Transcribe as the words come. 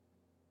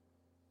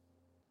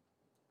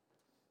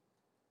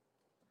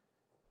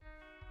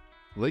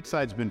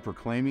Lakeside's been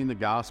proclaiming the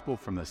gospel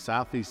from the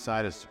southeast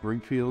side of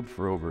Springfield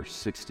for over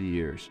 60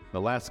 years. The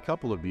last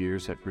couple of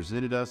years have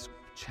presented us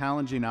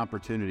challenging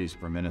opportunities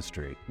for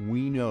ministry.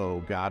 We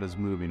know God is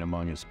moving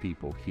among His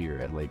people here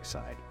at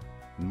Lakeside.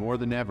 More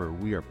than ever,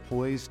 we are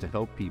poised to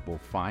help people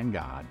find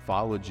God,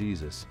 follow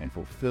Jesus, and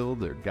fulfill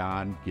their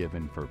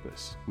God-given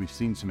purpose. We've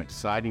seen some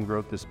exciting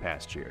growth this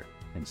past year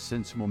and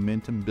sense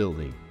momentum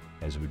building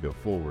as we go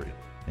forward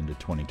into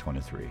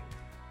 2023.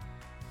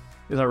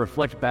 As I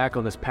reflect back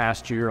on this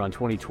past year, on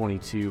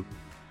 2022,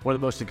 one of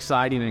the most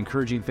exciting and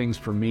encouraging things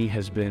for me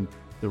has been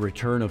the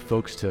return of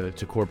folks to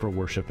corporate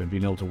worship and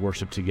being able to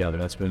worship together.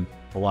 That's been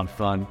a lot of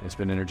fun. It's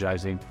been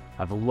energizing.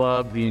 I've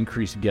loved the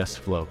increased guest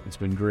flow. It's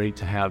been great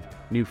to have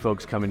new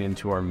folks coming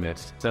into our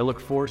midst. So I look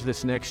forward to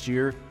this next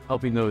year,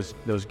 helping those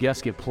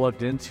guests get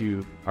plugged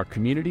into our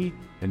community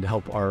and to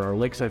help our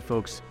Lakeside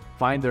folks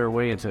find their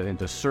way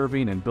into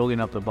serving and building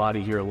up the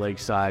body here at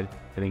Lakeside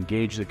and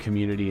engage the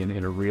community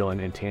in a real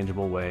and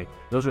tangible way.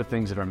 Those are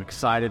things that I'm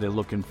excited and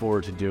looking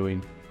forward to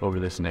doing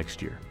over this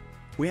next year.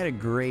 We had a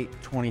great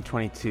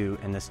 2022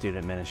 in the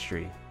student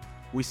ministry.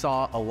 We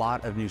saw a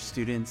lot of new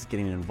students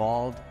getting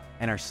involved,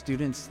 and our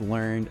students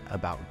learned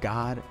about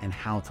God and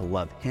how to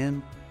love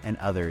Him and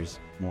others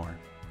more.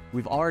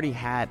 We've already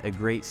had a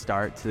great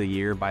start to the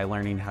year by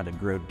learning how to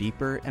grow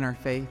deeper in our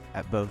faith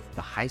at both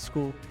the high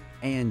school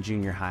and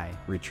junior high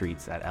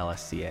retreats at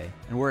LSCA.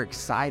 And we're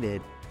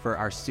excited for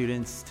our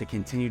students to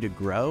continue to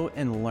grow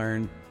and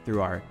learn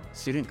through our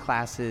student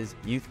classes,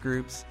 youth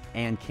groups,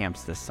 and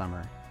camps this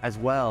summer, as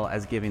well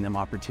as giving them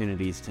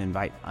opportunities to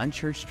invite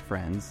unchurched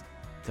friends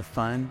to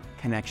fun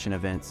connection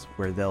events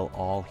where they'll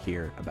all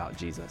hear about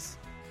Jesus.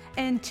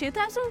 In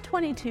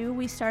 2022,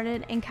 we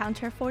started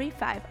Encounter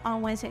 45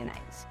 on Wednesday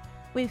nights.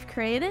 We've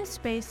created a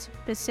space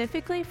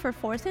specifically for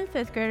 4th and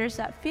 5th graders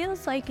that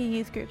feels like a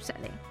youth group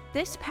setting.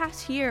 This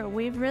past year,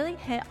 we've really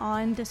hit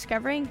on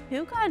discovering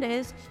who God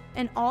is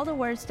and all the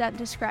words that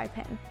describe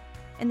Him.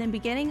 In the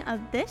beginning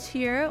of this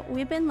year,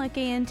 we've been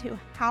looking into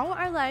how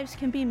our lives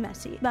can be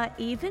messy, but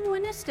even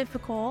when it's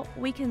difficult,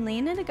 we can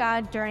lean into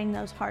God during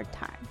those hard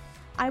times.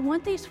 I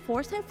want these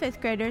 4th and 5th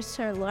graders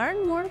to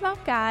learn more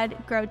about God,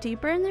 grow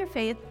deeper in their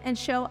faith, and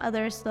show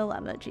others the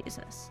love of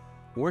Jesus.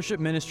 Worship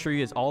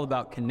ministry is all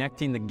about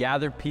connecting the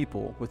gathered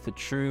people with the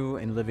true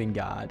and living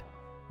God.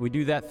 We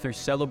do that through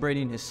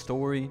celebrating His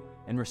story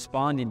and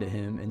responding to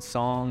Him in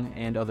song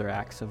and other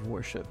acts of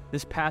worship.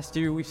 This past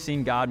year, we've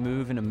seen God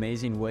move in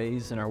amazing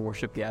ways in our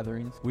worship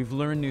gatherings. We've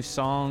learned new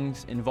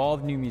songs,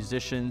 involved new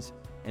musicians,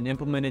 and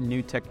implemented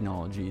new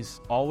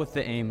technologies, all with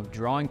the aim of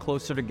drawing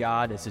closer to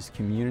God as His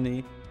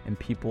community and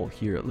people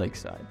here at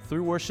Lakeside.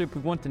 Through worship,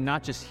 we want to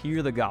not just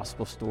hear the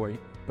gospel story,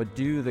 but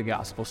do the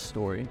gospel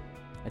story.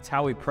 It's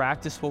how we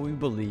practice what we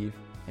believe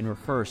and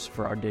rehearse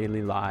for our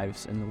daily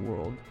lives in the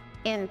world.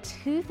 In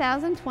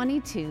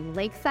 2022,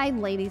 Lakeside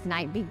Ladies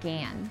Night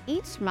began.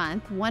 Each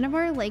month, one of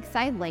our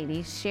Lakeside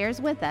ladies shares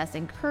with us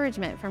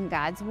encouragement from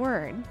God's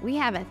Word. We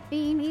have a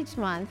theme each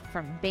month,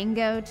 from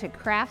bingo to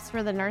crafts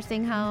for the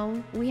nursing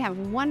home. We have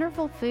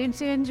wonderful food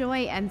to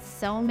enjoy and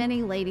so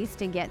many ladies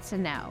to get to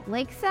know.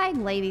 Lakeside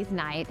Ladies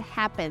Night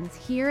happens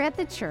here at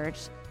the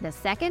church the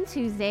second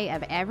Tuesday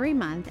of every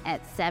month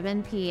at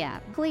 7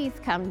 p.m. Please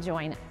come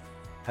join us.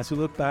 As we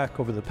look back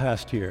over the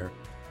past year,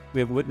 we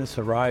have witnessed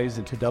a rise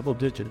into double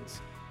digits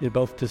in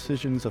both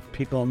decisions of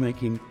people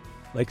making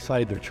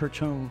Lakeside their church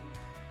home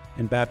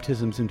and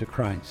baptisms into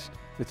Christ.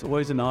 It's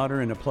always an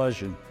honor and a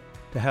pleasure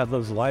to have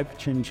those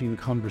life-changing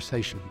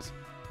conversations,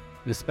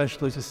 and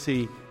especially to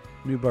see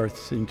new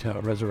births into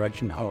a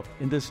resurrection hope.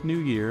 In this new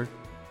year,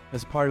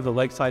 as part of the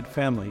Lakeside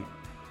family,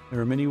 there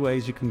are many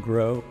ways you can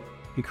grow,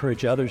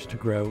 encourage others to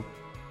grow,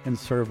 and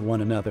serve one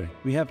another.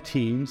 We have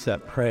teams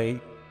that pray,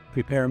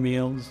 prepare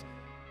meals,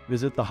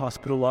 visit the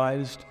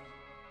hospitalized,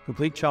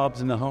 complete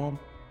jobs in the home,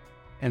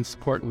 and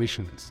support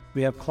missions.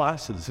 We have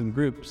classes and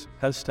groups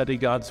that study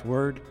God's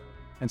Word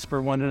and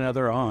spur one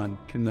another on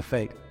in the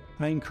faith.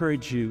 I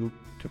encourage you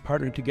to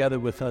partner together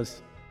with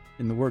us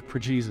in the work for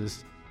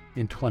Jesus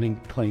in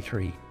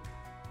 2023.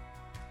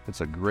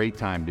 It's a great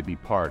time to be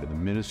part of the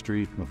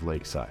ministry of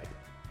Lakeside.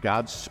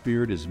 God's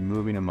Spirit is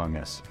moving among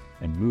us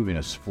and moving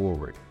us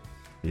forward.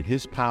 In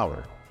His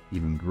power,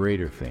 even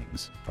greater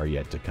things are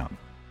yet to come.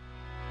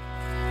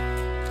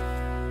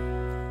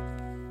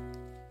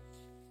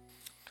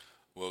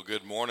 Well,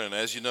 good morning.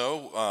 As you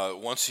know,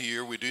 once a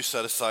year we do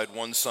set aside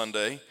one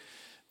Sunday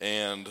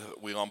and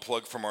we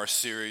unplug from our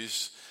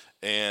series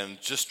and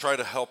just try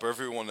to help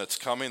everyone that's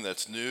coming,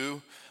 that's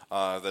new,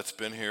 that's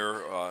been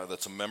here,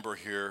 that's a member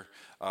here,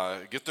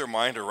 get their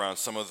mind around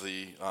some of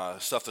the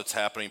stuff that's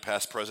happening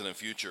past, present, and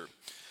future.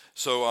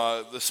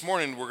 So this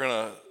morning we're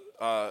going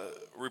to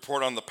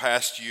report on the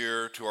past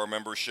year to our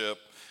membership,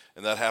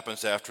 and that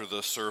happens after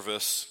the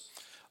service.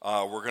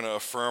 We're going to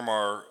affirm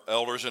our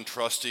elders and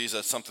trustees.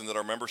 That's something that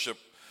our membership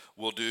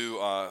will do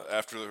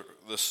after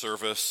this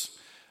service.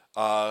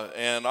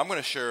 And I'm going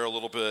to share a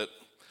little bit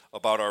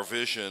about our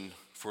vision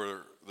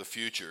for the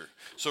future.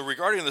 So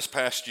regarding this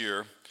past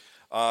year,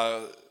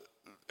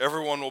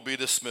 everyone will be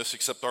dismissed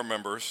except our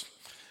members.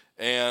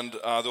 and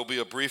there'll be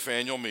a brief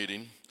annual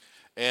meeting.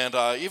 And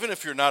even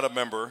if you're not a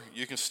member,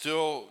 you can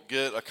still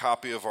get a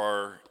copy of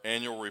our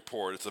annual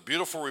report. It's a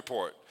beautiful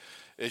report.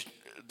 It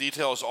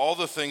details all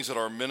the things that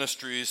our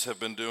ministries have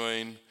been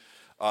doing,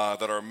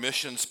 that our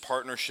missions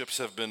partnerships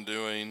have been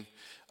doing,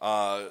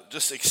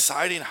 just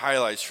exciting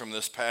highlights from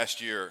this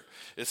past year.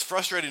 It's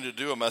frustrating to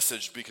do a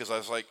message because I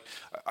was like,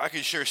 I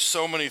could share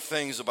so many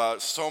things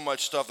about so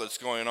much stuff that's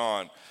going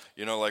on.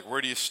 You know, like where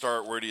do you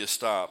start, where do you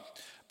stop?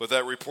 But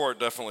that report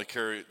definitely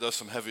does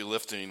some heavy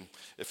lifting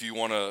if you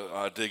want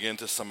to dig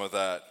into some of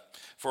that.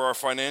 For our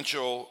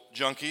financial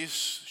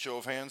junkies, show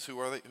of hands, who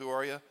are they? Who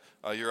are you?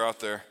 You're out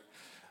there.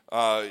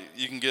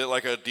 You can get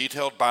like a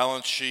detailed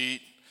balance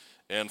sheet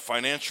and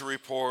financial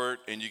report,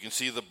 and you can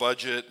see the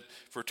budget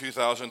for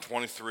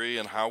 2023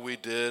 and how we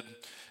did.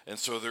 And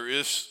so there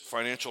is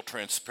financial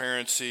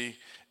transparency,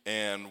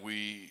 and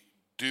we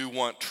do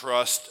want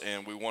trust,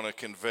 and we want to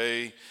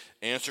convey,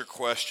 answer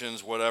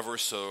questions, whatever.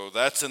 So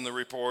that's in the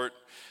report.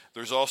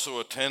 There's also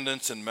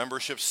attendance and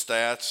membership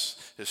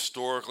stats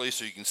historically,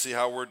 so you can see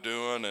how we're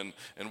doing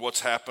and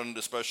what's happened,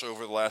 especially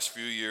over the last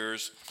few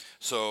years.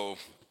 So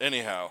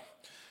anyhow,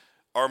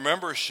 our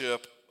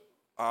membership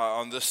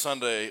on this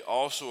Sunday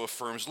also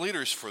affirms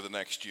leaders for the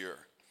next year.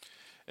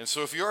 And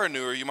so if you are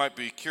newer, you might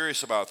be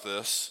curious about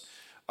this.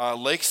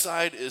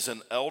 Lakeside is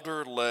an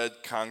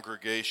elder-led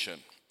congregation,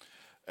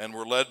 and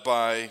we're led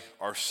by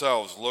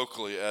ourselves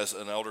locally as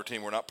an elder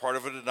team. We're not part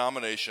of a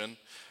denomination.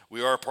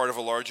 We are part of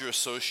a larger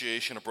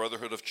association, a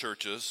brotherhood of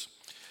churches.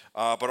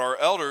 But our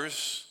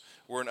elders,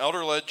 we're an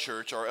elder-led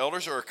church. Our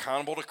elders are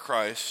accountable to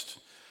Christ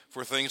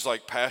for things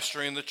like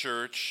pastoring the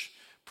church,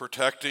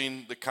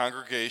 protecting the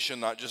congregation,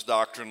 not just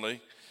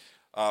doctrinally,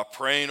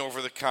 praying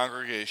over the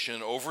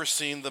congregation,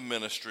 overseeing the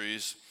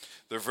ministries.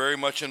 They're very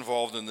much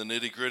involved in the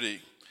nitty-gritty.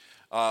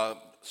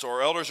 So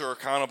our elders are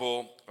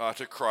accountable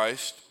to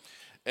Christ,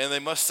 and they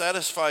must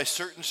satisfy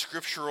certain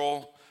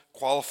scriptural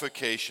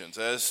qualifications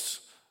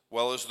as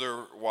well as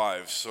their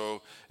wives.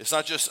 So it's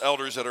not just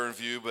elders that are in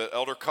view, but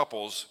elder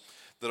couples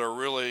that are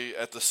really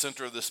at the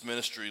center of this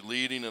ministry,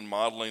 leading and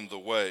modeling the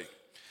way.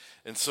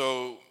 And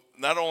so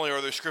not only are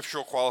there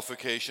scriptural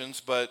qualifications,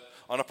 but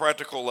on a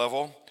practical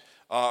level,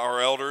 our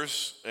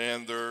elders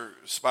and their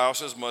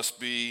spouses must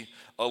be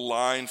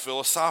aligned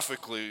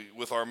philosophically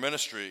with our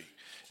ministry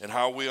and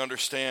how we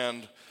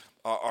understand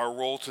our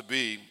role to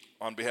be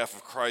on behalf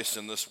of Christ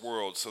in this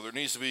world. So there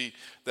needs to be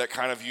that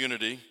kind of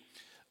unity.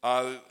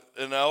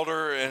 An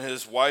elder and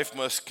his wife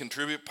must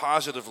contribute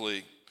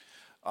positively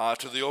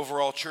to the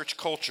overall church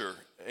culture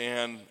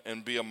and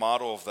be a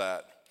model of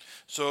that.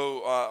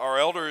 So our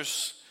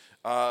elders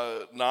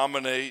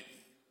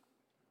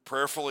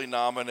prayerfully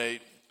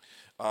nominate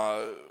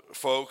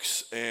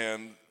folks,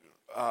 and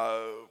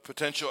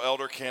potential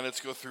elder candidates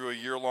go through a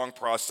year-long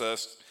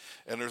process,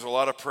 and there's a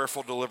lot of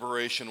prayerful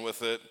deliberation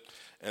with it,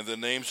 and the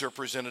names are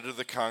presented to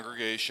the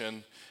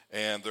congregation,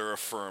 and they're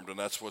affirmed, and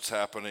that's what's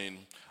happening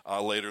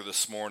later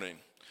this morning.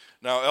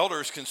 Now,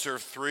 elders can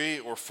serve 3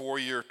 or 4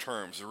 year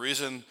terms. The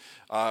reason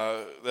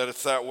that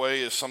it's that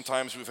way is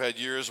sometimes we've had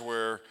years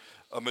where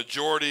a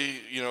majority,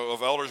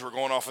 of elders were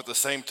going off at the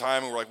same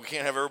time, and we're like, we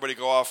can't have everybody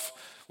go off.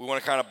 We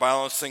want to kind of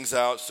balance things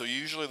out. So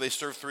usually they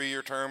serve 3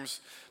 year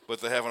terms,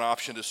 but they have an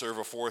option to serve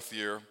a 4th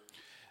year.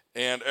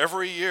 And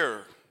every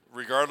year,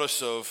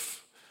 regardless of,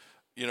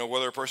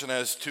 whether a person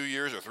has 2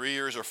 years or 3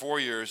 years or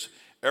 4 years,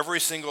 every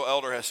single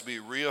elder has to be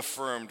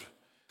reaffirmed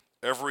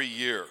every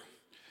year.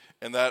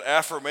 And that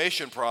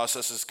affirmation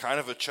process is kind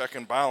of a check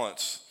and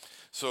balance.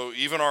 So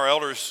even our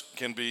elders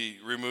can be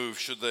removed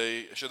should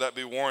that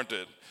be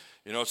warranted.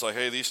 It's like,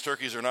 hey, these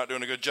turkeys are not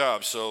doing a good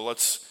job, so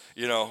let's,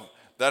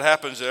 that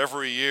happens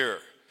every year.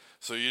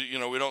 So,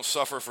 we don't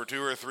suffer for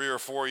 2 or 3 or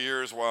 4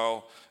 years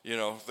while,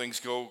 things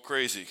go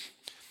crazy.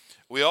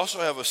 We also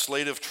have a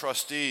slate of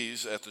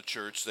trustees at the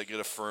church that get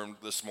affirmed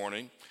this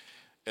morning,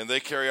 and they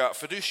carry out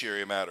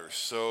fiduciary matters.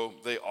 So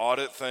they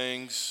audit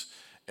things,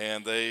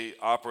 and they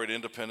operate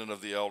independent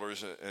of the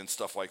elders and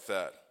stuff like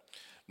that.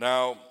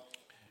 Now,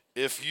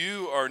 if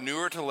you are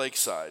newer to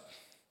Lakeside,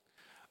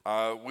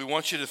 we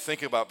want you to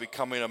think about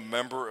becoming a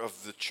member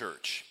of the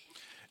church.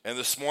 And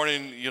this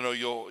morning,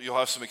 you'll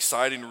have some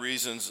exciting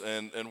reasons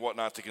and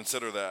whatnot to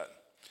consider that.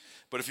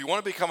 But if you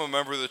want to become a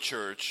member of the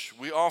church,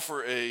 we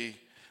offer a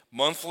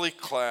monthly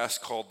class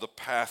called The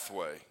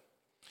Pathway.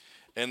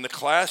 And the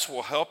class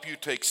will help you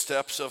take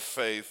steps of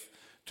faith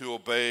to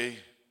obey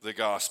the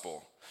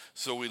gospel.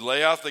 So we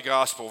lay out the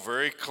gospel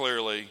very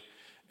clearly,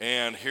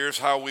 and here's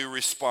how we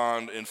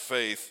respond in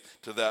faith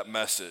to that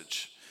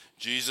message.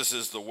 Jesus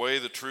is the way,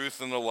 the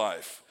truth, and the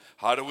life.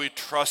 How do we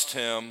trust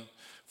him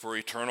for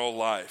eternal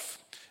life?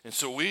 And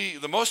so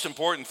the most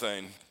important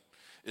thing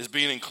is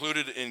being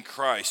included in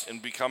Christ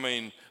and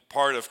becoming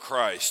part of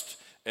Christ,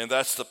 and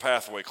that's the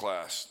Pathway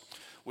class.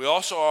 We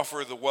also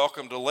offer the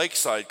Welcome to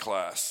Lakeside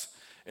class,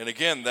 and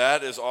again,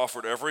 that is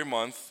offered every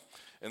month,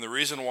 and the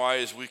reason why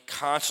is we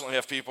constantly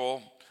have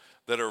people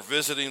that are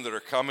visiting, that are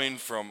coming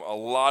from a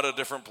lot of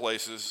different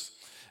places,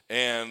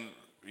 and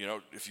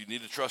if you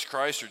need to trust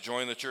Christ or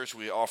join the church,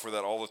 we offer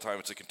that all the time.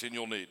 It's a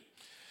continual need.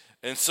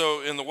 And so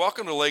in the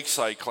Welcome to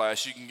Lakeside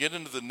class, you can get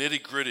into the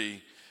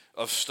nitty-gritty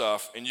of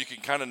stuff, and you can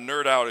kind of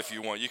nerd out if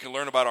you want. You can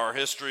learn about our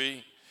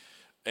history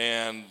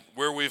and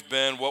where we've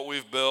been, what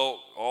we've built,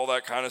 all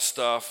that kind of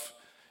stuff.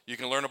 You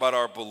can learn about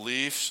our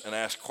beliefs and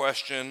ask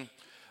questions.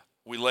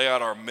 We lay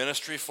out our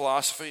ministry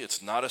philosophy.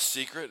 It's not a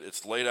secret.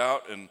 It's laid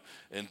out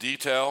in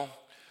detail.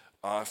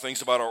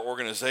 Things about our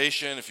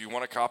organization. If you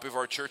want a copy of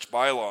our church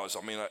bylaws,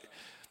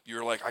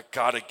 you're like, I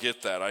got to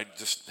get that. I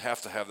just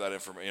have to have that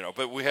information.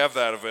 But we have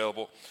that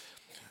available.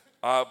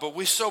 But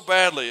we so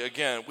badly,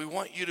 again, we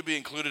want you to be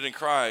included in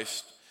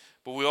Christ,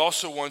 but we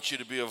also want you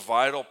to be a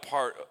vital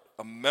part,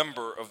 a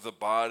member of the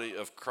body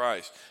of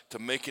Christ, to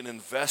make an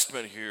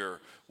investment here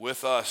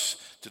with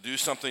us to do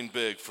something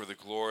big for the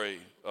glory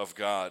of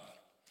God.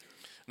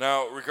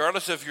 Now,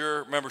 regardless of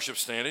your membership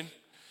standing,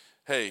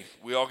 hey,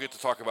 we all get to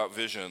talk about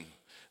vision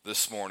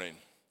this morning.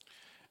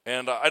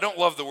 And I don't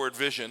love the word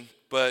vision,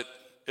 but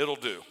it'll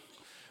do.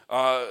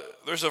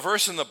 There's a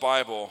verse in the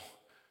Bible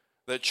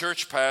that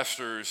church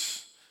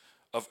pastors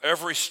of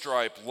every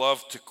stripe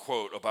love to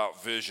quote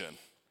about vision.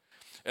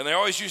 And they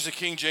always use the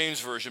King James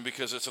Version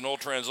because it's an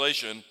old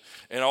translation,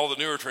 and all the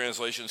newer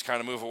translations kind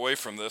of move away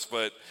from this.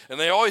 And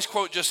they always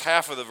quote just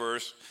half of the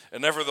verse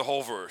and never the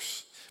whole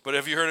verse. But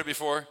have you heard it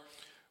before?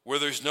 Where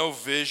there's no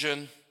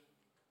vision,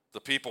 the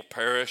people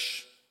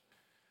perish.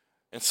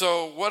 And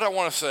so what I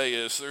want to say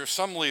is there are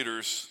some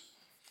leaders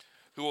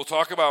who will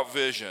talk about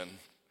vision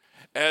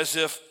as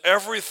if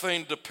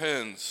everything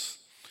depends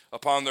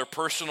upon their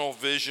personal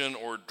vision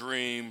or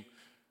dream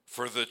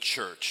for the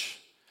church.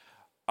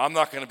 I'm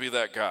not going to be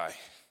that guy.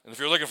 And if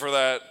you're looking for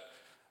that,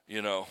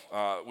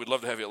 we'd love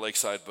to have you at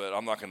Lakeside, but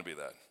I'm not going to be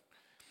that.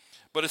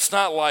 But it's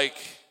not like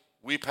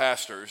we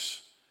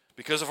pastors,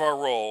 because of our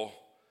role,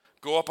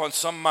 go up on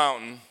some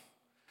mountain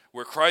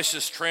where Christ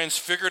is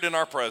transfigured in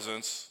our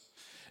presence,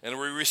 and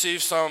we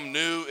receive some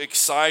new,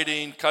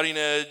 exciting,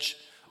 cutting-edge,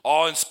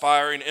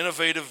 awe-inspiring,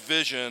 innovative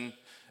vision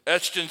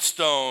etched in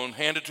stone,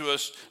 handed to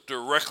us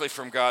directly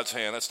from God's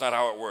hand. That's not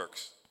how it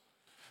works.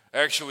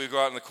 Actually, we go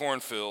out in the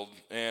cornfield,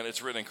 and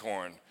it's written in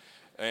corn.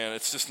 And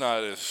it's just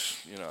not as,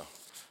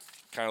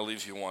 kind of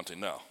leaves you wanting.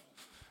 No.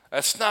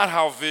 That's not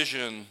how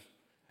vision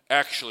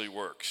actually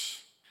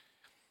works.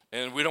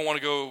 And we don't want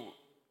to go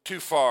too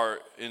far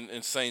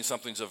in saying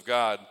something's of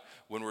God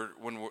when we're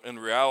in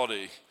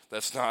reality,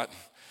 that's not,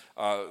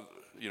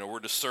 we're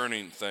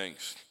discerning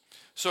things.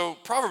 So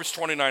Proverbs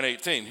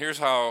 29:18, here's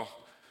how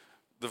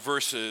the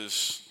verse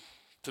is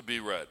to be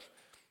read.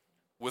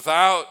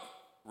 Without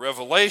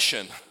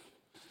revelation,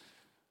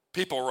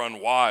 people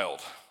run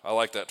wild. I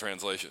like that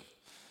translation.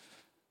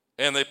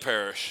 And they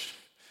perish.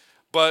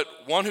 But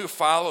one who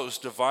follows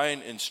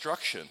divine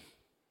instruction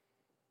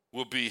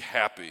will be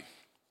happy.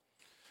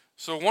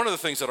 So one of the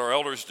things that our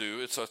elders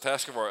do, it's a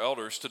task of our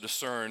elders to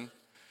discern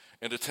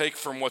and to take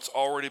from what's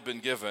already been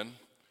given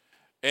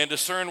and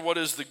discern what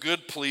is the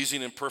good,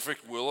 pleasing, and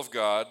perfect will of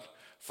God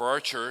for our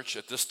church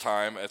at this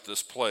time, at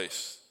this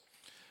place.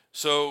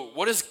 So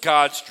what is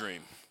God's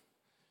dream?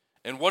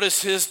 And what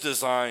is his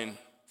design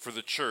for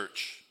the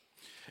church?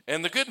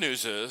 And the good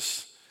news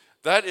is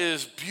that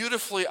is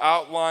beautifully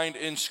outlined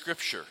in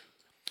Scripture.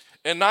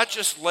 And not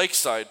just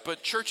Lakeside,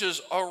 but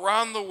churches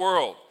around the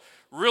world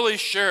really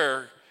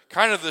share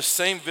kind of the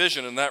same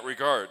vision in that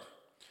regard.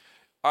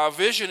 Our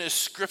vision is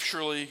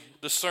scripturally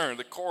discerned,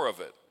 the core of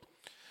it.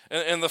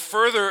 And the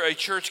further a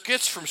church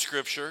gets from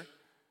Scripture,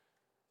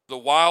 the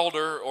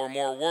wilder or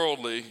more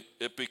worldly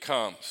it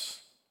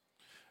becomes.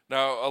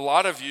 Now, a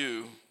lot of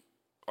you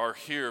are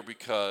here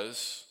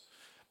because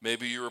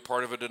maybe you were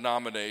part of a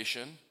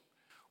denomination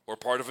or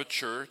part of a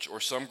church or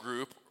some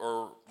group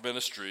or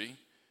ministry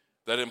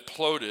that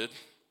imploded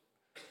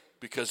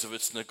because of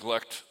its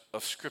neglect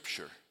of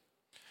Scripture.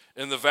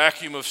 In the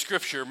vacuum of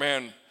Scripture,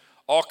 man,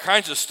 all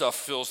kinds of stuff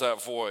fills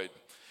that void.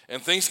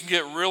 And things can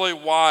get really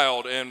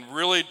wild and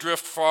really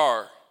drift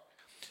far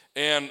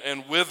and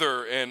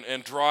wither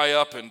and dry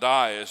up and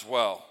die as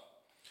well.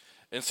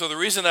 And so the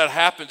reason that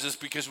happens is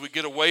because we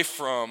get away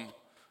from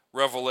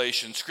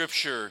revelation,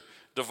 Scripture,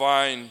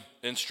 divine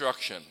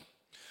instruction.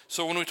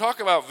 So when we talk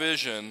about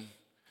vision,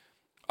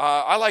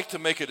 I like to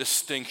make a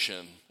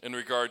distinction in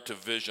regard to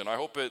vision. I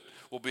hope it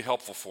will be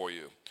helpful for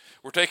you.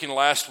 We're taking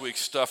last week's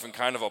stuff and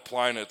kind of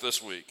applying it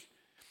this week.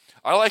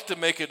 I like to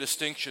make a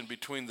distinction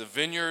between the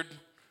vineyard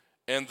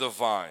and the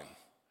vine,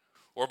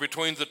 or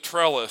between the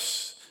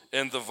trellis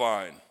and the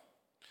vine.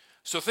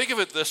 So think of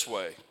it this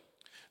way.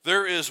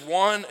 There is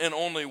one and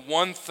only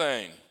one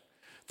thing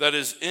that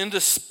is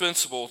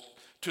indispensable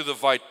to the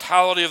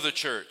vitality of the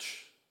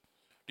church.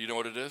 Do you know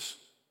what it is?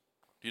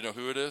 Do you know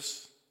who it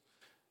is?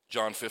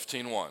 John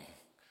 15:1.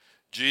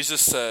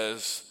 Jesus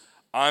says,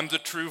 I'm the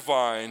true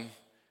vine,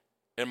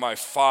 and my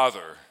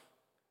Father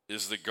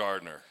is the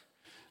gardener.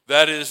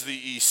 That is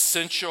the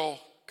essential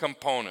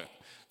component.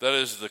 That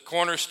is the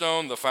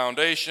cornerstone, the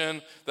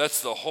foundation.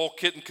 That's the whole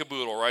kit and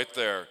caboodle right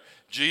there.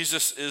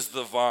 Jesus is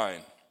the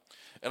vine.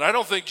 And I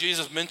don't think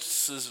Jesus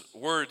minces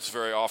words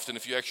very often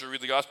if you actually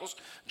read the Gospels.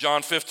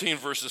 John 15,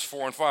 verses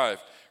 4 and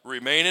 5.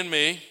 Remain in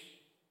me,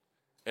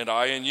 and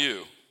I in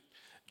you.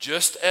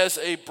 Just as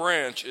a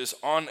branch is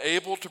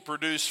unable to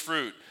produce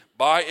fruit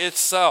by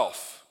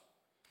itself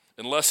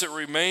unless it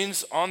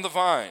remains on the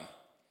vine,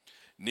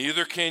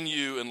 neither can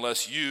you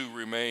unless you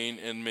remain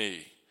in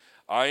me.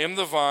 I am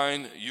the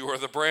vine, you are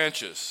the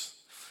branches.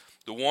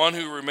 The one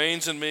who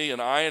remains in me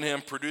and I in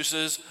him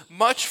produces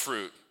much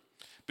fruit,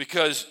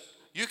 because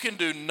you can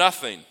do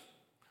nothing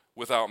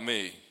without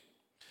me.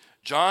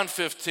 John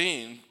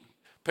 15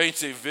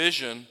 paints a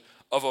vision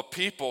of a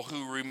people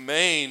who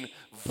remain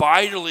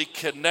vitally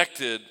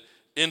connected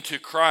into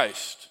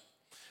Christ.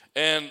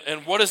 And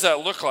what does that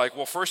look like?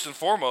 Well, first and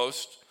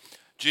foremost,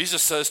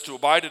 Jesus says to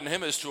abide in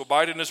him is to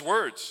abide in his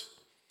words.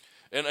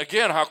 And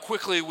again, how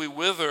quickly we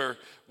wither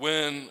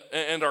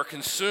and are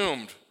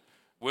consumed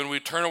when we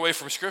turn away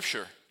from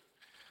Scripture.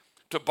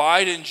 To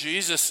abide in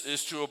Jesus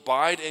is to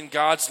abide in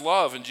God's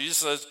love. And Jesus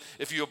says,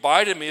 if you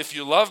abide in me, if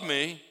you love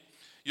me,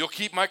 you'll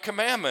keep my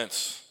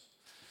commandments.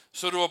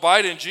 So to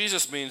abide in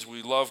Jesus means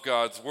we love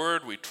God's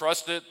word, we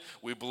trust it,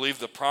 we believe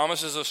the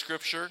promises of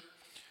Scripture,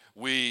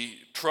 we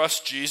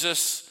trust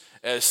Jesus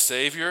as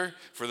Savior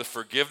for the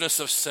forgiveness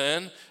of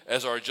sin,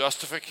 as our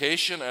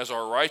justification, as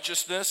our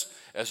righteousness,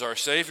 as our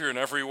Savior in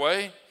every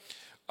way.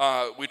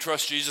 We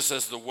trust Jesus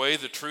as the way,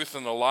 the truth,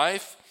 and the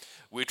life.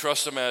 We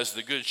trust him as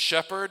the good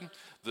shepherd,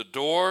 the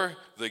door,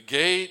 the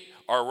gate,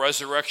 our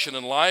resurrection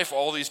and life,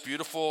 all these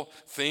beautiful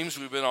themes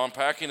we've been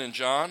unpacking in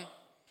John.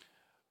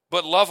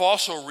 But love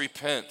also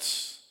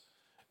repents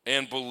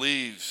and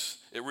believes.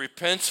 It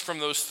repents from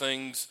those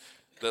things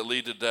that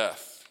lead to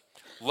death.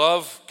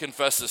 Love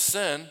confesses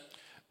sin,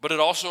 but it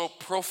also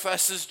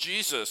professes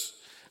Jesus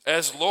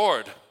as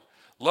Lord.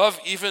 Love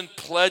even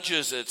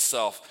pledges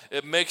itself.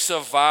 It makes a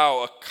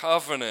vow, a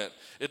covenant.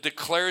 It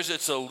declares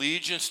its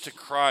allegiance to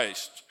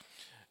Christ,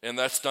 and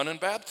that's done in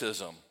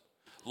baptism.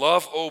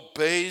 Love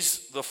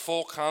obeys the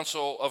full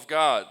counsel of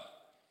God.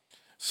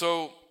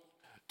 So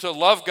to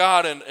love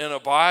God and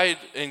abide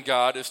in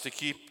God is to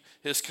keep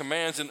his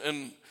commands.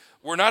 And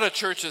we're not a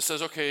church that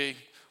says, okay,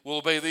 we'll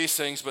obey these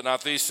things, but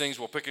not these things.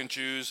 We'll pick and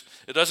choose.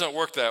 It doesn't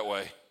work that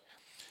way.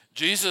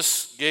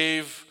 Jesus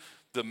gave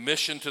the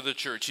mission to the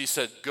church. He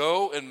said,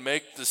 go and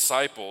make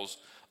disciples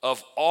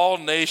of all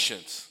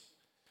nations.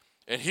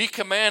 And he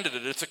commanded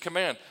it. It's a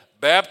command.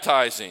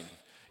 Baptizing.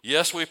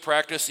 Yes, we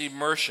practice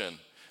immersion,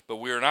 but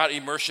we are not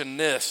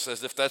immersionists,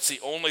 as if that's the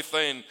only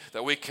thing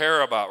that we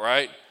care about,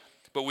 right?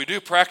 But we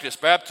do practice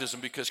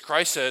baptism because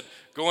Christ said,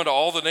 go into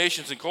all the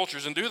nations and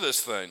cultures and do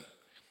this thing.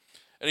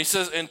 And he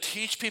says, and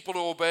teach people to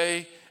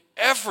obey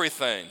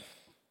everything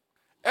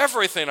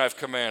I've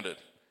commanded.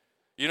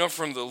 You know,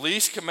 from the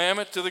least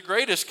commandment to the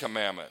greatest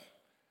commandment.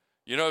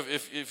 You know,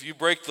 if you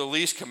break the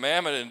least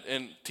commandment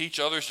and teach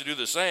others to do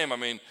the same, I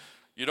mean,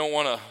 you don't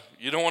want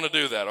to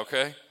do that,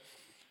 okay?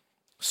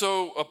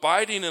 So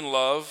abiding in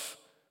love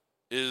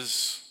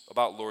is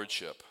about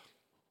lordship,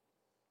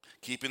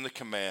 keeping the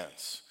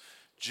commands.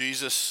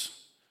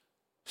 Jesus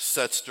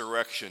sets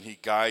direction. He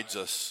guides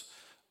us,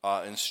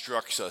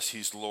 instructs us.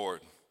 He's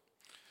Lord.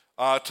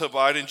 To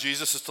abide in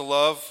Jesus is to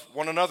love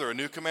one another. A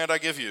new command I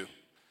give you,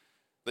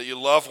 that you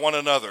love one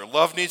another.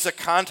 Love needs a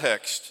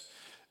context.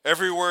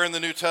 Everywhere in the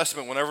New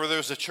Testament, whenever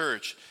there's a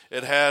church,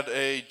 it had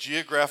a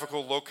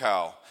geographical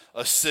locale,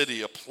 a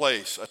city, a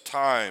place, a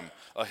time,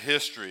 a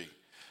history.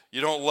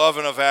 You don't love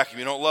in a vacuum.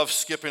 You don't love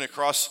skipping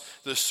across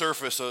the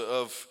surface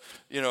of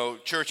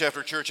church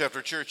after church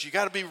after church. You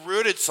got to be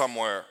rooted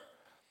somewhere.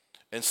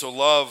 And so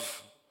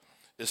love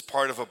is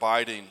part of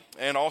abiding,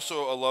 and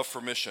also a love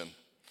for mission.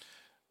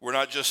 We're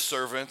not just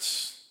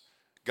servants.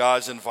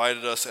 God's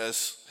invited us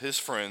as his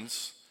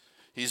friends.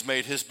 He's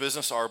made his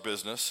business our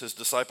business, his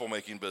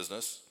disciple-making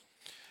business.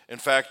 In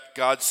fact,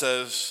 God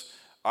says,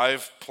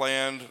 I've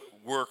planned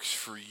works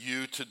for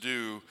you to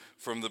do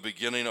from the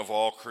beginning of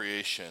all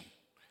creation.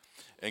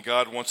 And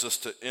God wants us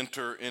to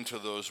enter into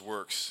those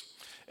works.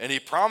 And he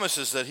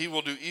promises that he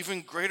will do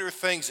even greater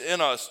things in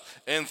us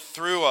and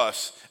through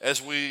us as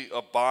we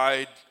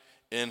abide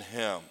in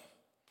him.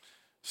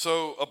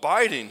 So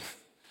abiding,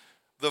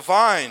 the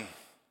vine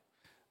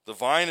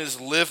is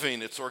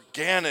living, it's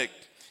organic,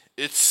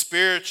 it's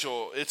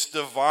spiritual, it's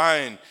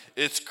divine,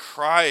 it's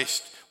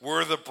Christ.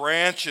 We're the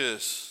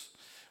branches.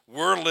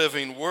 We're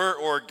living, we're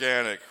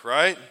organic,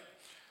 right?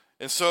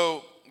 And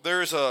so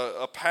there's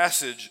a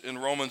passage in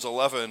Romans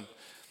 11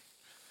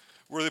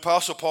 where the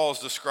Apostle Paul is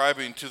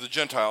describing to the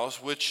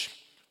Gentiles, which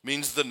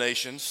means the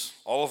nations,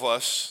 all of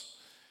us.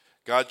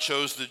 God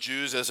chose the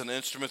Jews as an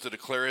instrument to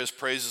declare his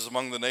praises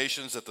among the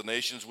nations, that the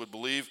nations would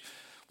believe.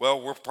 Well,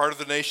 we're part of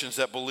the nations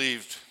that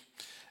believed.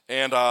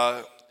 And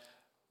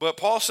but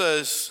Paul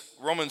says,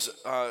 Romans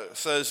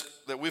says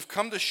that we've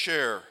come to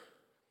share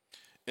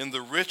in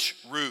the rich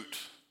root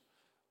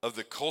of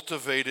the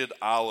cultivated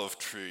olive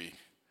tree.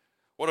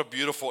 What a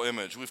beautiful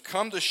image. We've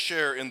come to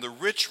share in the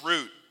rich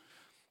root,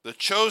 the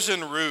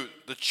chosen root,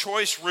 the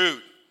choice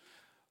root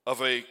of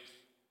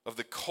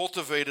the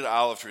cultivated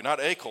olive tree. Not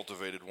a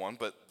cultivated one,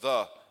 but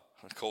the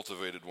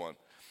cultivated one.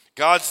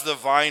 God's the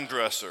vine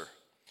dresser.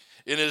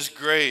 In his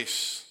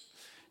grace,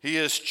 he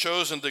has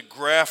chosen to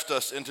graft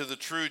us into the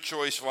true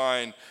choice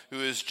vine,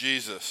 who is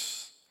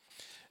Jesus.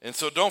 And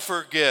so don't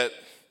forget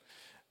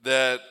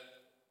that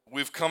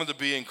we've come to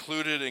be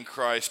included in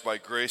Christ by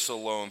grace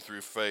alone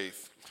through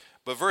faith.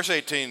 But verse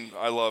 18,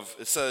 I love.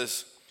 It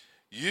says,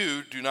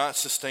 you do not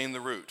sustain the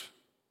root.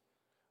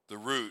 The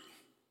root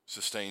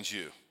sustains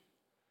you.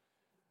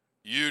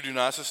 You do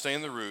not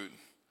sustain the root.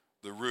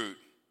 The root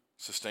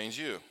sustains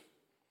you.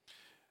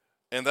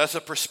 And that's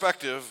a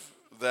perspective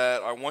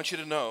that I want you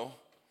to know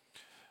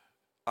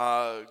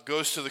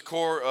goes to the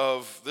core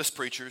of this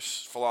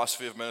preacher's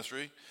philosophy of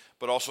ministry,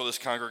 but also this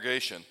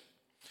congregation.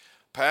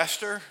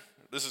 Pastor,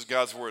 this is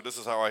God's word. This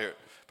is how I hear it.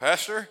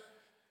 Pastor,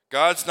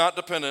 God's not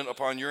dependent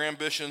upon your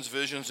ambitions,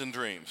 visions, and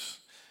dreams.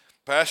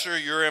 Pastor,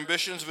 your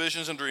ambitions,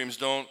 visions, and dreams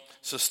don't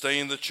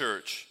sustain the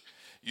church.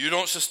 You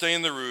don't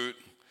sustain the root.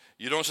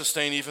 You don't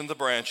sustain even the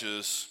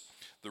branches.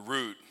 The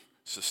root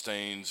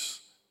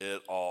sustains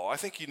it all. I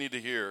think you need to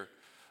hear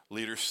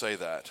leaders say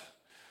that.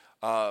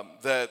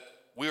 That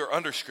we are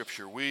under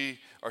Scripture. We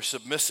are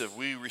submissive.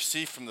 We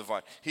receive from the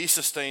vine. He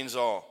sustains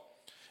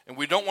all. And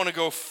we don't want to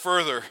go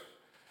further,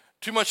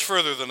 too much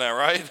further than that,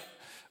 right?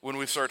 When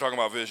we start talking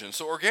about vision.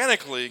 So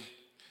organically,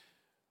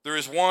 there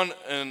is one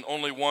and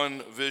only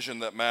one vision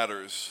that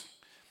matters.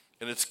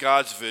 And it's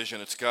God's vision.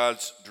 It's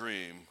God's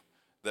dream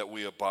that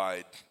we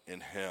abide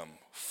in Him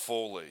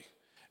fully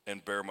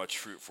and bear much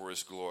fruit for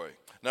His glory.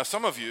 Now,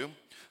 some of you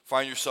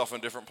find yourself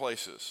in different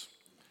places.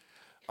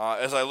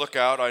 As I look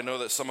out, I know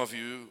that some of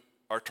you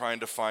are trying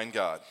to find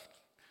God.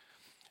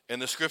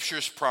 And the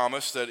Scriptures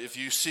promise that if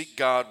you seek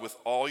God with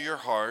all your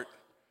heart,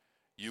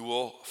 you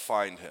will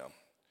find Him.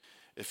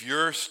 If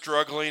you're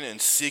struggling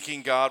and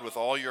seeking God with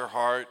all your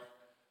heart,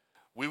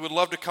 we would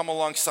love to come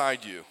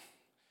alongside you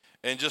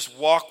and just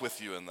walk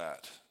with you in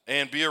that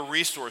and be a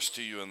resource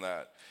to you in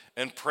that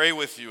and pray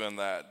with you in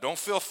that. Don't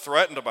feel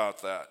threatened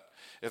about that.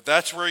 If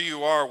that's where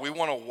you are, we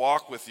want to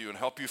walk with you and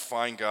help you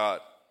find God.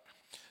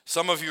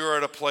 Some of you are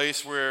at a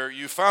place where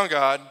you found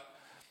God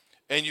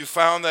and you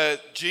found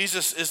that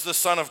Jesus is the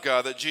Son of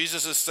God, that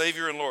Jesus is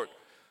Savior and Lord.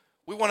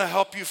 We want to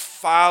help you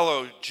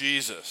follow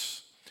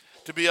Jesus,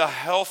 to be a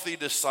healthy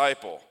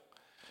disciple,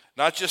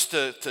 not just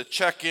to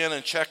check in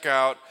and check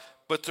out,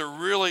 but to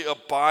really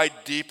abide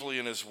deeply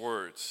in His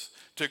words,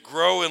 to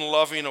grow in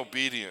loving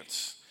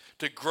obedience,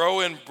 to grow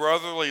in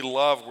brotherly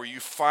love where you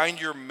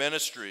find your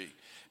ministry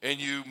and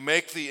you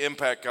make the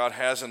impact God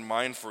has in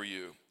mind for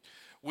you.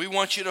 We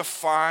want you to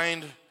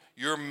find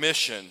your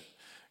mission,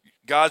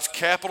 God's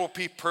capital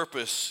P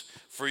purpose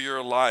for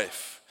your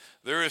life.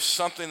 There is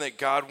something that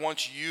God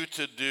wants you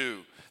to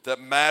do that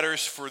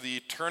matters for the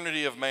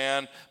eternity of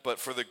man, but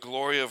for the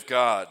glory of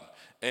God.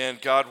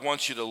 And God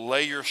wants you to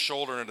lay your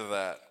shoulder into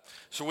that.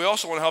 So we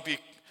also want to help you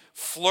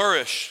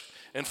flourish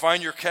and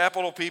find your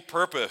capital P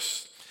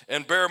purpose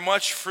and bear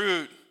much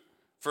fruit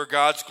for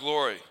God's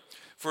glory.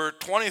 For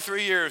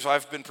 23 years,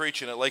 I've been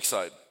preaching at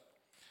Lakeside.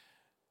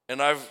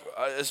 And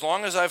as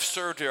long as I've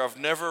served here, I've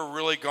never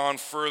really gone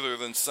further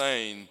than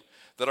saying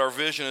that our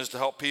vision is to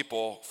help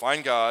people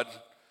find God,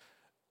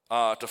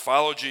 to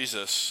follow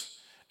Jesus,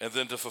 and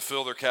then to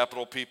fulfill their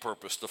capital P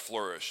purpose, to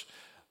flourish.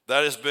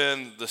 That has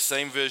been the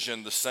same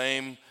vision, the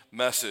same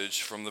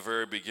message from the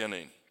very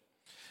beginning.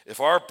 If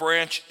our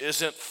branch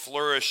isn't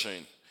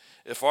flourishing,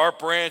 if our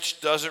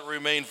branch doesn't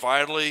remain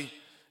vitally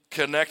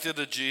connected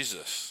to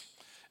Jesus,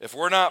 if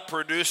we're not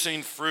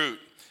producing fruit,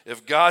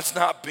 if God's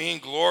not being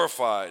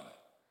glorified,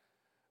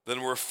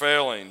 then we're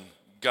failing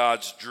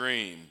God's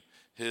dream,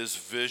 His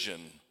vision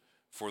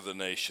for the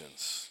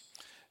nations.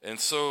 And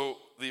so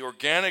the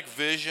organic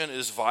vision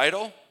is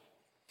vital.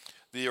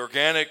 The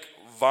organic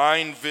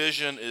vine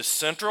vision is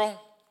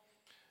central.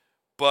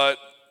 But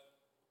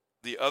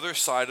the other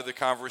side of the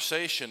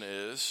conversation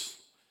is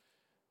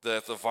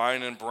that the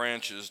vine and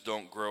branches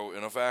don't grow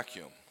in a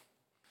vacuum.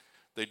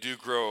 They do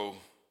grow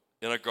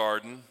in a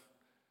garden,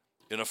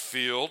 in a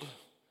field,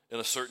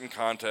 in a certain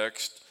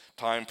context,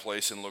 time,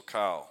 place, and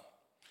locale.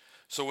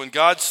 So when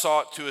God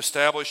sought to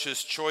establish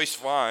His choice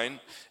vine,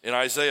 in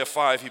Isaiah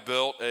 5, He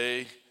built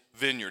a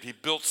vineyard. He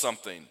built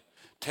something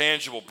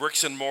tangible,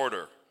 bricks and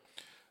mortar,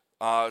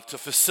 to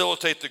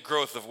facilitate the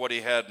growth of what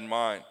He had in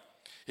mind.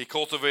 He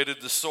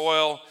cultivated the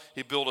soil.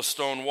 He built a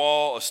stone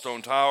wall, a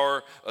stone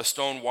tower, a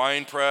stone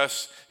wine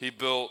press. He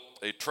built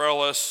a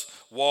trellis,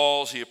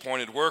 walls. He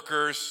appointed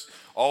workers,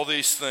 all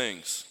these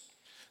things.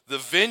 The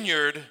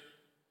vineyard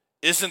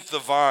isn't the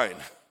vine.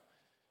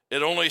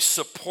 It only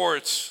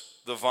supports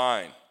the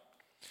vine.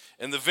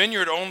 And the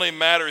vineyard only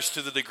matters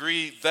to the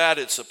degree that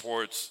it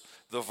supports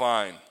the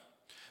vine.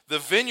 The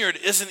vineyard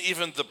isn't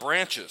even the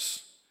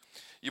branches.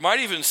 You might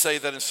even say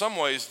that in some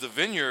ways the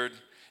vineyard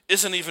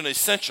isn't even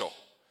essential.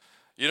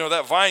 You know,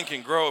 that vine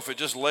can grow if it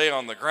just lay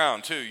on the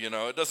ground too. You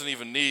know, it doesn't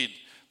even need,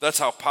 that's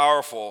how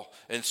powerful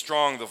and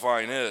strong the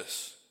vine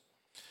is.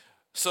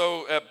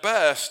 So at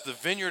best, the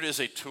vineyard is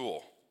a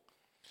tool,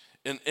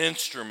 an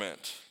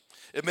instrument.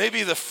 It may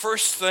be the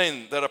first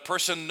thing that a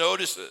person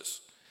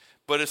notices,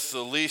 but it's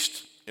the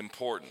least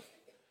important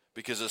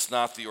because it's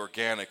not the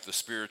organic, the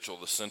spiritual,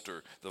 the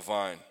center, the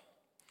vine.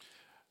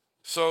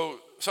 So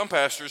some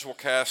pastors will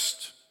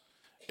cast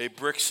a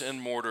bricks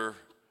and mortar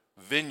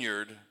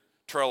vineyard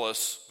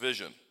trellis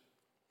vision.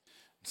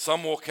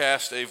 Some will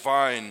cast a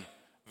vine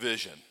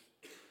vision.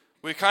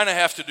 We kind of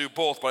have to do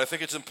both, but I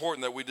think it's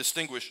important that we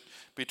distinguish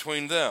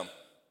between them.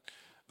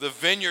 The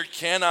vineyard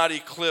cannot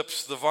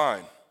eclipse the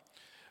vine.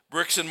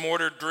 Bricks and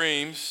mortar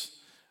dreams,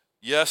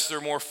 yes,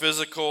 they're more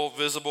physical,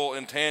 visible,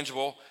 and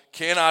tangible,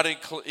 cannot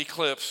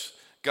eclipse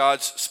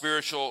God's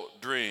spiritual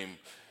dream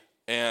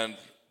and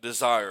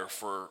desire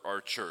for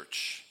our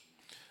church.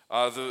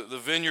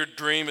 The vineyard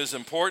dream is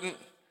important,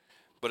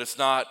 but it's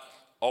not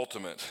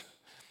ultimate.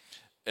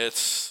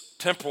 It's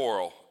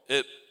temporal.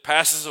 It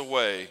passes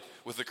away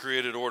with the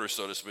created order,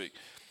 so to speak.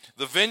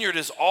 The vineyard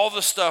is all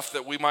the stuff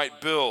that we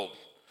might build,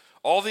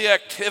 all the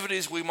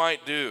activities we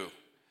might do,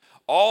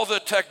 all the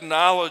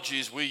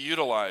technologies we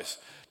utilize.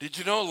 Did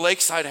you know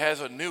Lakeside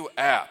has a new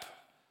app?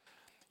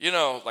 You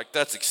know, like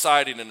that's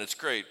exciting and it's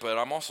great, but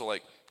I'm also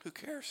like, who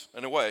cares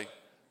in a way?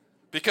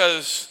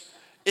 Because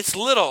it's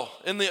little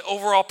in the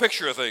overall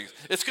picture of things.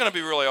 It's going to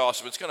be really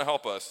awesome. It's going to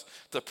help us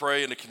to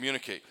pray and to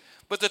communicate.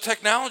 But the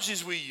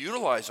technologies we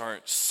utilize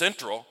aren't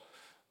central.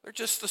 They're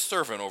just the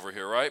servant over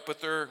here, right? But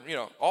they're,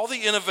 all the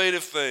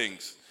innovative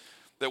things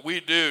that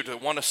we do to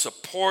want to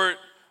support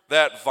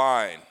that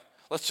vine.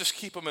 Let's just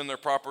keep them in their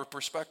proper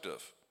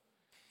perspective.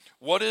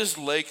 What is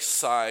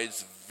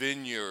Lakeside's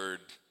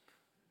vineyard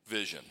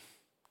vision?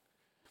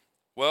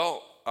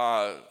 Well,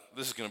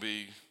 this is going to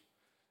be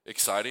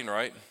exciting,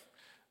 right?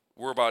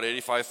 We're about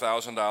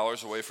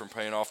 $85,000 away from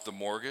paying off the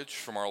mortgage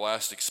from our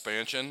last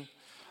expansion.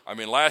 I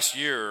mean, last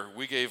year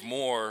we gave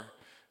more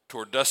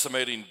toward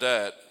decimating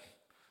debt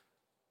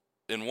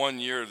in 1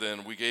 year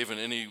than we gave in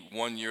any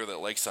 1 year that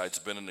Lakeside's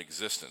been in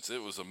existence.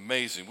 It was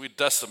amazing. We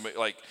decimated,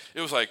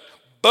 it was like,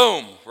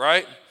 boom,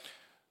 right?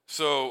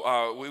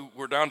 So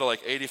we're down to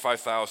like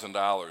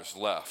 $85,000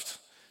 left.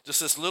 Just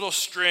this little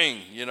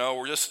string,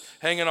 we're just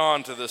hanging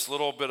on to this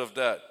little bit of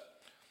debt.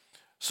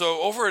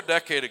 So over a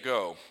decade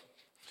ago,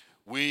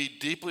 we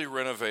deeply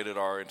renovated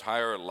our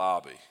entire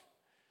lobby.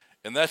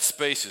 And that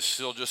space is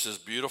still just as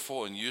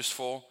beautiful and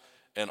useful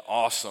and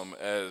awesome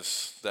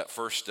as that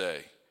first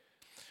day.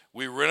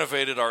 We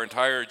renovated our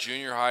entire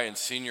junior high and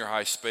senior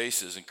high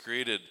spaces and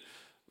created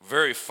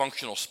very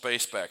functional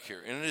space back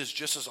here. And it is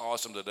just as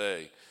awesome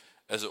today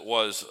as it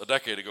was a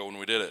decade ago when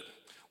we did it.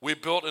 We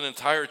built an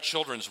entire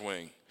children's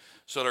wing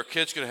so that our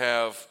kids could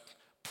have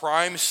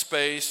prime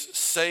space,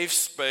 safe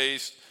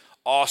space,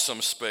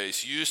 awesome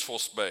space, useful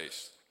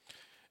space.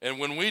 And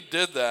when we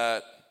did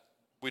that,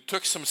 we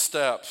took some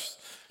steps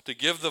to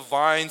give the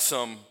vine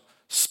some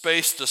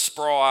space to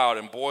sprawl out,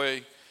 and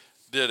boy,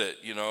 did it.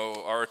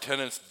 Our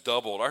attendance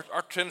doubled. Our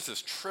attendance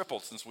has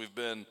tripled since we've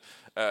been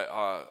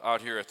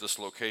out here at this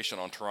location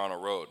on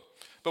Toronto Road.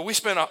 But we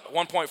spent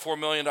 $1.4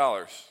 million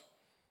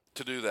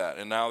to do that,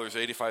 and now there's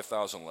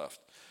 $85,000 left.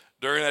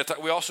 During that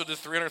time, we also did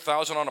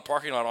 $300,000 on a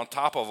parking lot on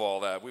top of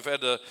all that. We've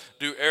had to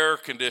do air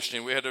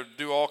conditioning. We had to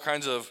do all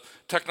kinds of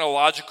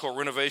technological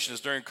renovations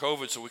during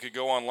COVID so we could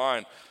go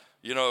online.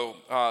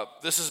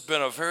 This has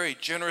been a very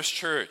generous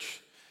church,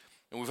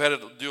 and we've had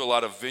to do a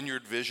lot of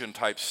vineyard vision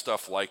type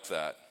stuff like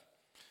that.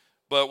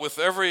 But with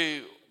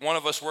every one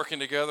of us working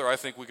together, I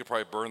think we could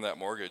probably burn that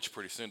mortgage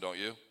pretty soon, don't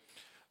you?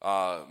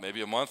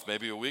 Maybe a month,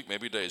 maybe a week,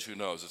 maybe days, who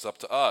knows? It's up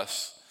to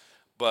us.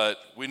 But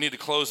we need to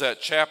close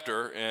that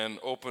chapter and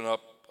open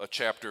up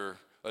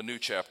a new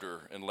chapter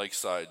in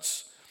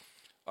Lakeside's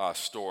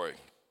story.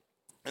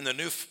 In the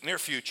near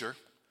future,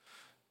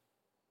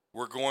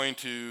 we're going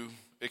to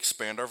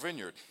expand our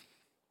vineyard.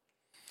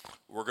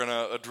 We're going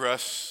to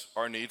address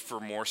our need for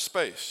more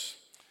space.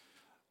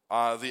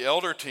 The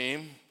elder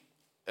team,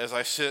 as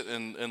I sit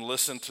and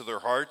listen to their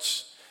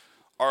hearts,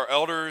 our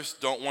elders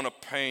don't want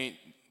to paint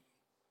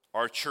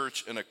our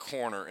church in a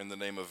corner in the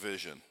name of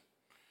vision,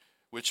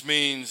 which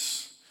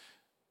means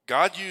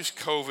God used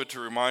COVID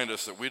to remind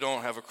us that we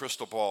don't have a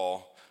crystal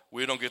ball.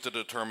 We don't get to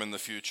determine the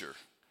future.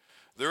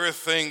 There are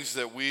things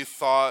that we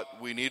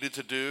thought we needed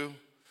to do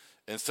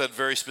and said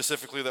very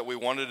specifically that we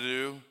wanted to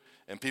do,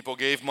 and people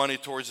gave money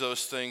towards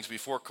those things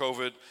before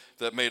COVID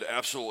that made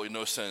absolutely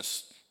no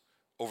sense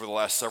over the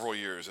last several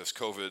years as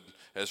COVID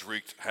has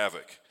wreaked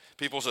havoc.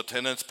 People's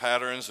attendance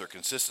patterns, their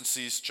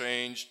consistencies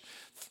changed.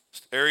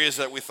 Areas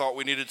that we thought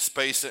we needed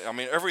space,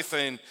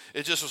 everything,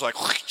 it just was like,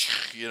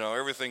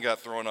 everything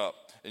got thrown up.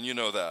 And you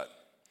know that.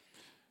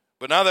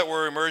 But now that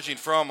we're emerging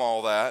from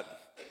all that,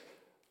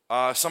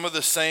 some of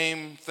the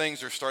same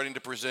things are starting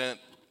to present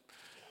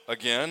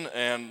again,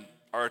 and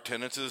our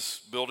attendance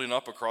is building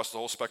up across the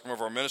whole spectrum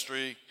of our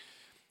ministry,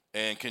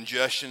 and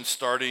congestion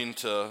starting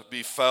to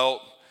be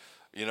felt,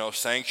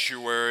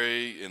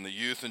 sanctuary in the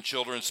youth and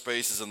children's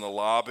spaces in the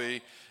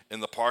lobby, in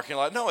the parking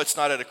lot. No, it's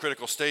not at a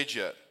critical stage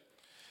yet.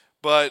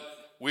 But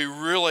we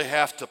really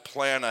have to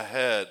plan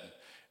ahead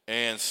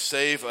and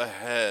save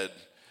ahead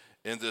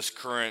in this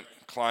current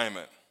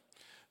climate.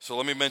 So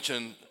let me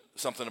mention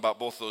something about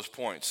both those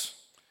points.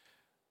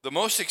 The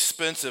most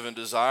expensive and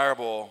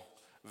desirable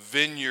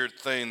vineyard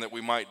thing that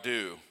we might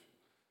do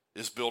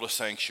is build a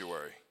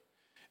sanctuary.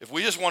 If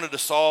we just wanted to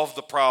solve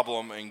the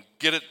problem and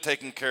get it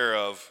taken care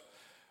of,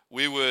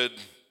 we would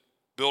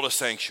build a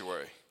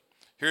sanctuary.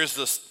 Here's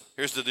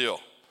the deal.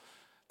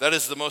 That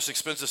is the most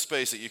expensive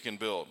space that you can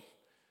build.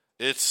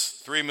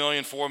 It's $3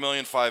 million, $4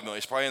 million, $5 million.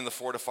 It's probably in the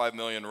 $4 to $5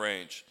 million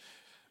range.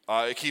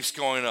 It keeps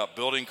going up.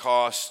 Building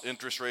costs,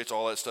 interest rates,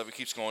 all that stuff, it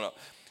keeps going up.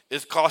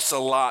 It costs a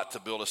lot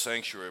to build a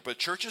sanctuary, but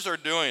churches are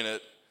doing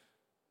it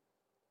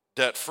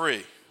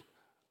debt-free.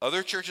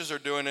 Other churches are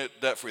doing it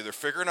debt-free. They're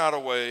figuring out a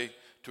way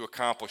to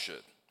accomplish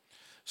it.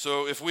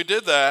 So if we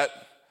did that,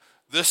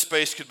 this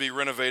space could be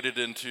renovated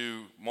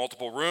into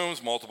multiple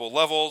rooms, multiple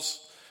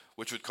levels,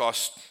 which would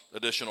cost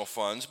additional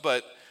funds.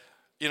 But,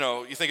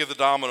 you think of the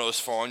dominoes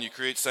falling. You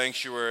create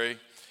sanctuary.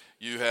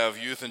 You have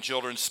youth and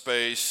children's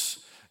space.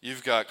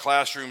 You've got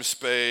classroom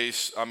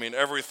space.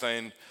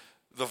 Everything.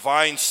 The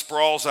vine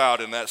sprawls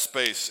out in that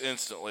space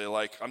instantly.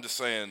 I'm just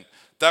saying,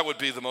 that would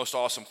be the most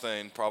awesome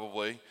thing,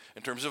 probably,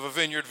 in terms of a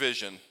vineyard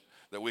vision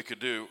that we could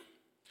do.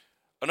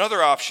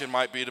 Another option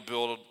might be to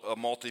build a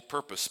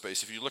multi-purpose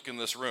space. If you look in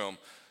this room,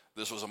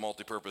 this was a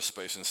multi-purpose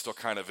space, and it still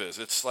kind of is.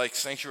 It's like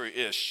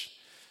sanctuary-ish,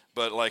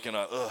 but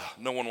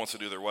no one wants to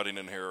do their wedding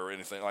in here or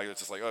anything.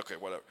 It's just like, okay,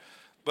 whatever.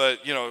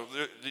 But,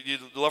 you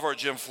love our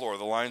gym floor.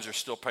 The lines are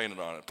still painted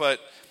on it. But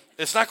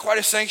it's not quite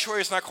a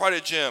sanctuary. It's not quite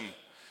a gym.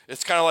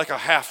 It's kind of like a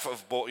half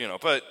of both,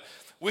 But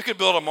we could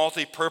build a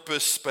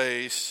multi-purpose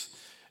space,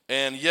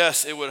 and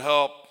yes, it would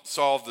help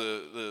solve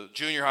the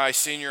junior high,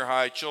 senior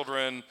high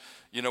children.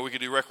 We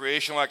could do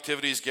recreational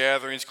activities,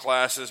 gatherings,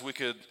 classes. We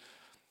could,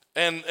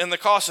 and the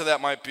cost of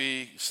that might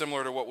be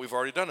similar to what we've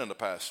already done in the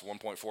past,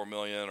 $1.4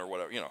 million or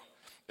whatever,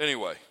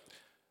 Anyway,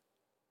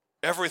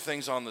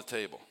 everything's on the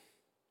table.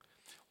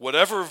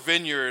 Whatever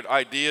vineyard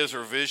ideas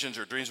or visions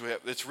or dreams we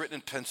have, it's written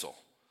in pencil.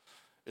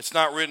 It's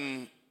not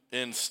written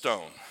in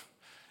stone.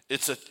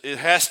 It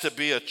has to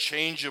be a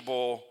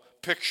changeable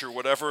picture,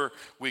 whatever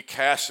we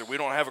cast it. We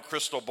don't have a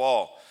crystal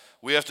ball.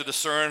 We have to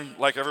discern,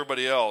 like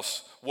everybody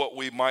else, what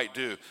we might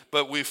do.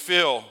 But we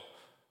feel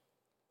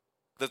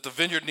that the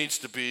vineyard needs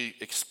to be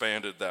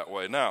expanded that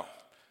way. Now,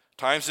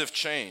 times have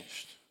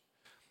changed.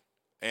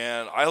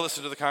 And I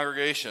listen to the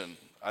congregation.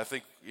 I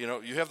think,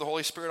 you have the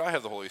Holy Spirit, I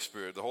have the Holy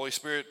Spirit. The Holy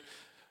Spirit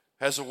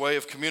has a way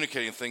of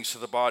communicating things to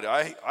the body.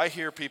 I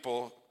hear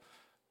people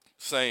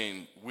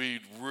saying we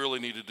really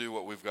need to do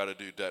what we've got to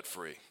do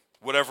debt-free,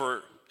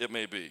 whatever it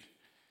may be.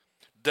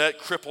 Debt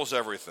cripples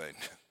everything.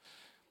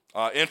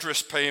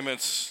 Interest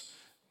payments,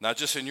 not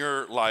just in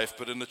your life,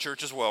 but in the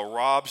church as well,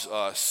 robs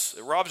us.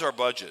 It robs our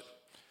budget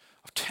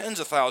of tens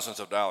of thousands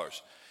of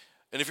dollars.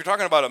 And if you're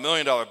talking about $1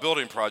 million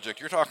building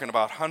project, you're talking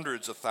about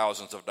hundreds of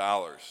thousands of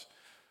dollars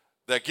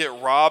that get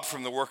robbed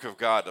from the work of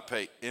God to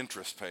pay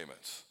interest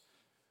payments.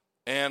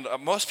 And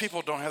most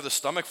people don't have the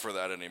stomach for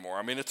that anymore.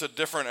 It's a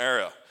different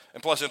era.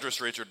 And plus, interest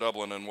rates are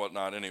doubling and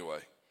whatnot anyway.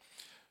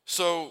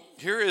 So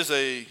here is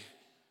a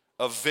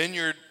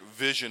vineyard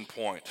vision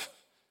point.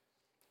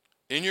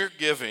 In your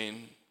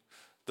giving,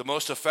 the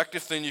most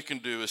effective thing you can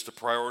do is to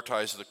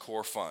prioritize the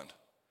core fund.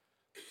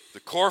 The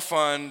core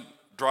fund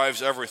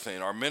drives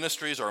everything, our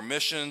ministries, our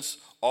missions,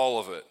 all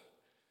of it.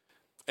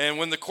 And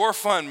when the core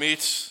fund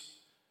meets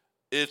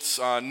its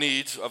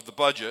needs of the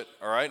budget,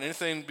 all right,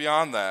 anything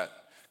beyond that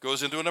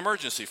goes into an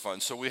emergency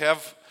fund. So we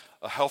have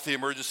a healthy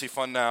emergency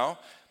fund now.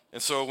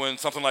 And so when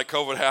something like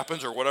COVID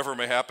happens or whatever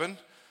may happen,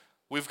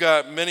 we've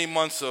got many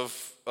months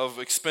of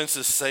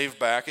expenses saved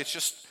back. It's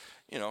just,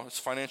 it's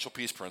financial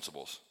peace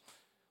principles.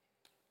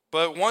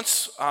 But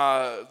once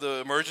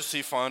the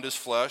emergency fund is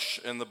flush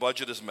and the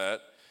budget is met,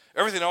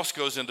 everything else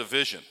goes into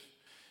vision.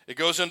 It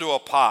goes into a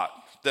pot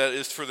that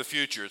is for the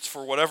future. It's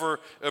for whatever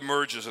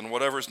emerges and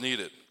whatever's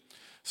needed.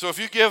 So if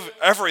you give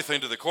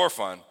everything to the core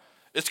fund,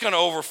 it's going to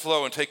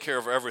overflow and take care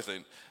of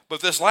everything.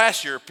 But this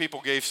last year,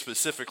 people gave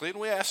specifically, and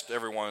we asked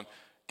everyone,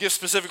 give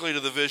specifically to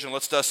the vision.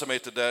 Let's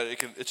decimate the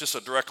debt. It's just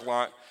a direct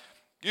line.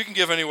 You can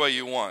give any way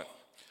you want.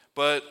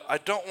 But I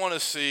don't want to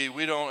see,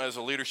 we don't as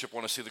a leadership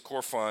want to see the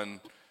core fund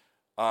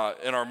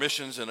in our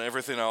missions and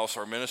everything else,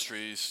 our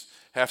ministries,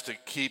 have to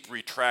keep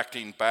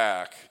retracting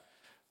back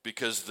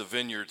because the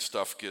vineyard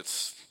stuff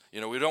gets,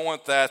 we don't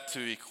want that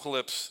to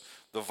eclipse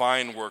the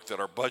vine work that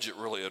our budget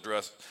really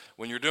addresses.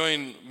 When you're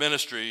doing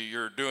ministry,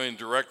 you're doing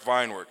direct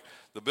vine work.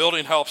 The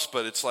building helps,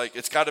 but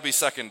it's got to be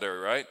secondary,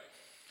 right?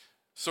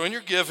 So in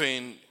your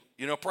giving,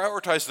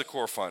 prioritize the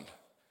core fund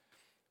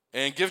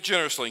and give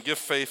generously and give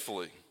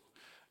faithfully.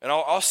 And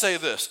I'll say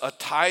this, a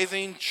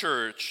tithing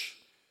church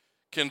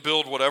can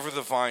build whatever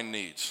the vine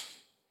needs.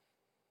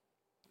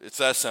 It's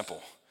that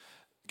simple.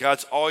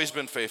 God's always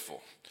been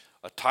faithful.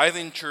 A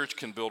tithing church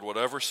can build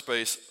whatever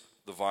space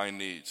the vine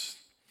needs.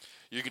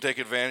 You can take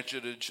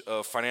advantage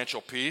of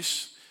financial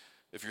peace.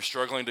 If you're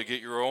struggling to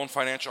get your own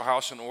financial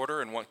house in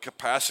order and want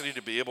capacity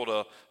to be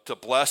able to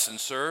bless and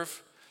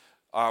serve,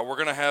 we're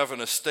going to have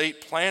an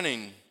estate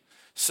planning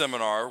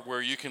seminar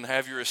where you can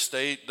have your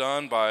estate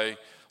done by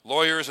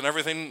lawyers and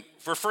everything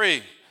for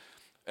free.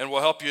 And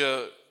we'll help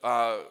you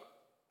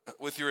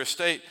with your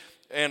estate.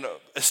 And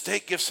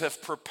estate gifts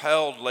have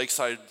propelled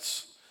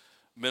Lakeside's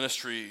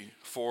ministry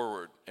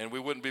forward. And we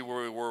wouldn't be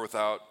where we were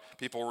without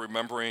people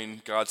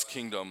remembering God's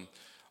kingdom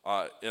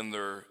in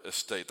their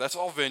estate. That's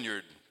all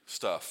vineyard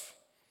stuff.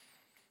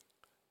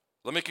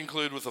 Let me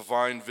conclude with a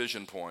Vine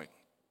vision point.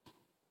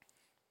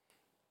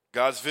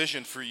 God's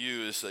vision for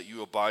you is that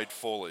you abide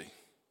fully.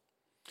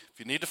 If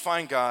you need to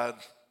find God,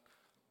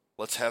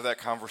 let's have that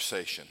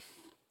conversation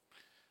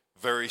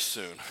very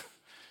soon.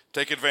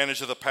 Take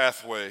advantage of the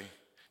Pathway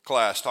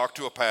class. Talk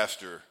to a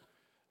pastor.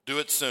 Do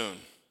it soon.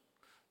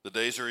 The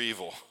days are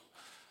evil.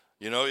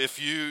 You know, if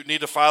you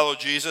need to follow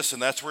Jesus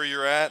and that's where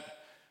you're at,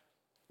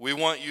 we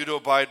want you to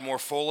abide more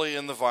fully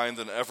in the vine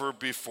than ever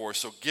before.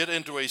 So get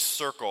into a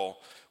circle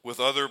with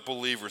other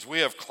believers. We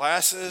have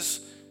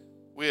classes,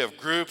 we have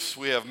groups,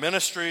 we have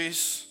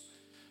ministries.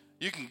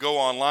 You can go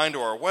online to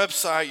our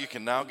website. You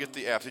can now get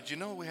the app. Did you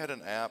know we had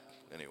an app?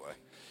 Anyway.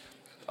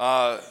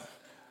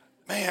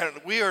 Man,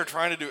 we are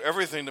trying to do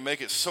everything to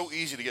make it so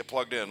easy to get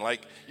plugged in.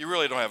 Like, you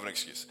really don't have an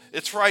excuse.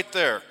 It's right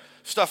there.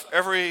 Stuff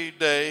every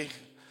day.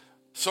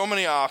 So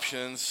many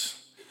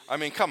options. I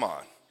mean, come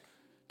on.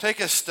 Take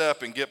a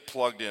step and get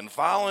plugged in.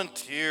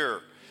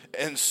 Volunteer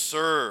and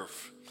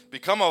serve.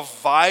 Become a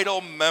vital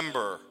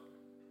member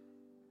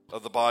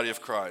of the body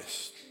of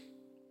Christ.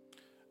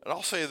 And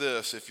I'll say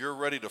this, if you're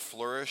ready to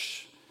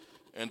flourish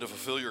and to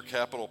fulfill your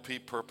capital P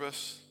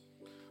purpose,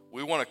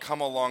 we want to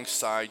come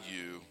alongside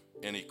you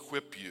and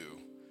equip you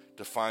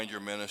to find your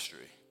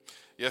ministry.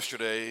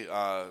 Yesterday,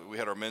 we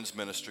had our men's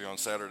ministry on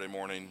Saturday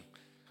morning,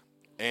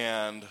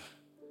 and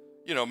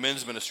you know,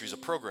 men's ministry is a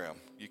program.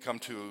 You come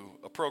to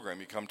a program.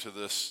 You come to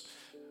this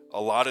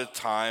allotted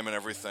time and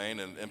everything,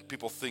 and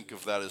people think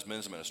of that as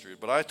men's ministry.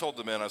 But I told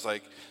the men, I was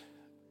like,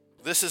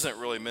 this isn't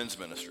really men's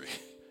ministry.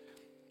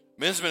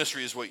 Men's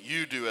ministry is what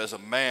you do as a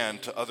man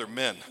to other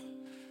men.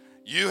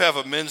 You have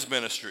a men's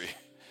ministry,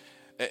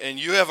 and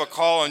you have a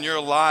call in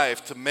your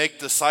life to make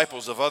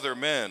disciples of other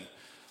men,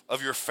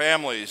 of your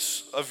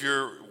families, of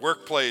your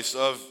workplace,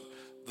 of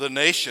the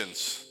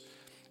nations.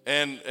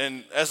 And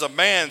as a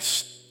man,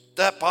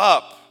 step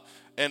up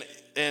and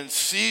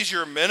seize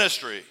your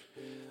ministry.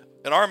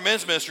 And our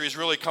men's ministry is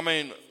really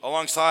coming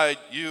alongside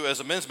you as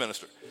a men's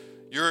minister.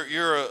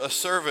 You're a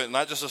servant,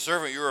 not just a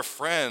servant, you're a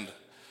friend.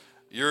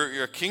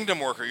 You're a kingdom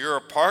worker, you're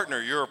a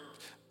partner, you're a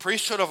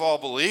priesthood of all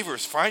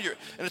believers.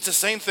 And it's the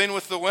same thing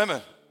with the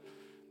women.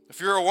 If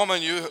you're a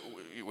woman,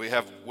 we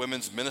have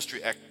women's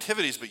ministry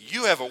activities, but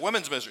you have a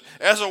women's ministry.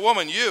 As a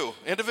woman, you,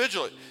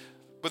 individually,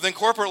 but then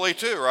corporately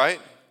too, right?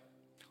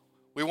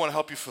 We want to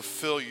help you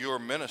fulfill your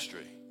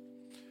ministry.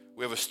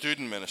 We have a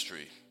student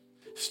ministry.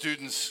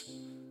 Students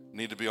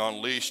need to be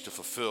on leash to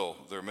fulfill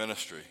their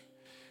ministry.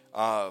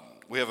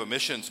 We have a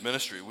missions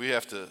ministry. We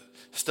have to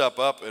step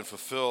up and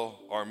fulfill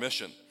our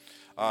mission.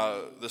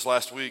 This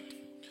last week,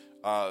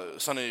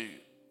 Sunday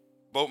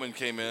Boatman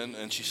came in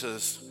and she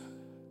says,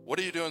 what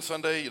are you doing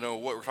Sunday? You know,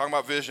 what we're talking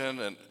about vision,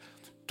 and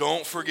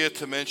don't forget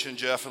to mention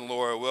Jeff and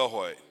Laura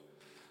Wilhoit.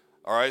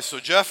 All right, so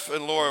Jeff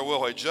and Laura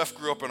Wilhoit, Jeff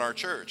grew up in our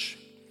church,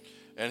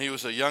 and he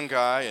was a young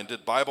guy and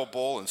did Bible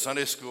Bowl and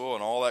Sunday school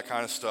and all that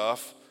kind of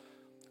stuff.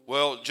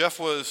 Well, Jeff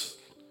was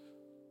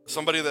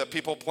somebody that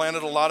people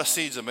planted a lot of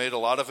seeds and made a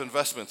lot of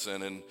investments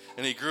in, and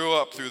he grew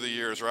up through the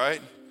years,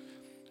 right?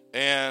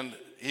 And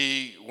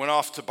he went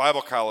off to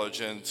Bible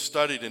college and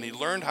studied, and he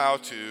learned how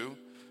to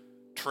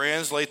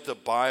translate the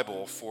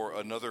Bible for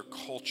another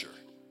culture.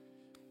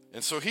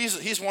 And so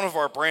he's one of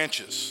our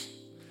branches.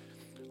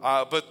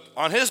 But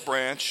on his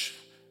branch,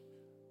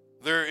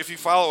 there, if you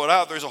follow it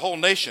out, there's a whole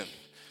nation.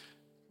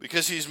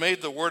 Because he's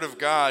made the Word of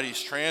God,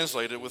 he's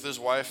translated with his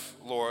wife,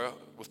 Laura,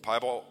 with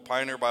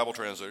Pioneer Bible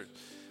Translator.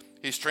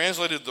 He's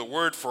translated the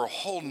Word for a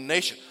whole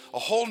nation. A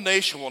whole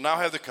nation will now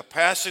have the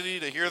capacity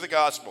to hear the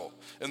gospel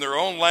in their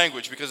own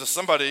language because of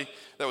somebody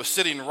that was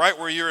sitting right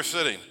where you were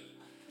sitting.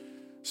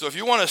 So if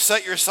you want to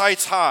set your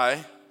sights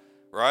high,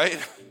 right,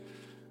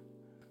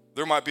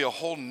 there might be a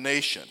whole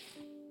nation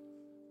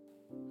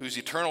whose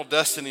eternal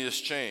destiny is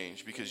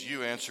changed because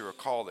you answer a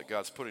call that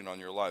God's putting on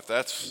your life.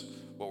 That's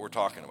what we're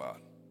talking about.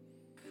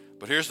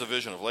 But here's the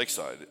vision of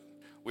Lakeside.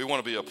 We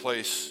want to be a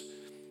place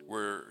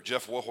where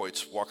Jeff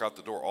Wilhoits walk out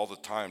the door all the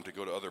time to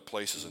go to other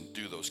places and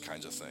do those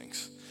kinds of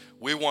things.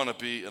 We want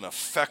to be an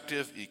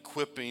effective,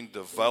 equipping,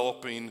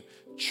 developing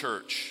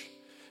church.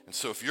 And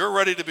so if you're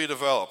ready to be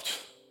developed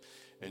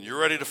and you're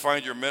ready to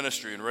find your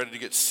ministry and ready to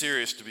get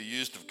serious to be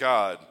used of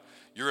God,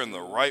 you're in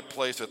the right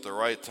place at the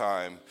right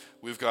time.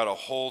 We've got a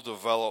whole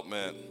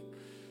development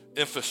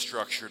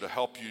infrastructure to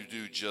help you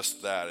do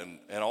just that.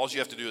 And all you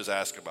have to do is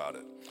ask about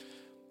it.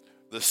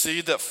 The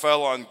seed that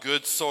fell on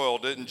good soil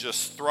didn't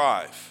just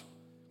thrive.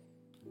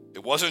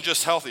 It wasn't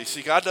just healthy.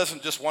 See, God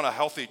doesn't just want a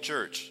healthy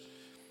church.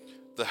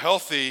 The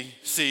healthy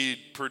seed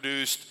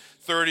produced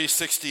 30,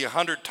 60,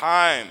 100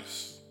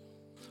 times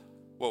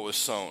what was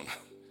sown.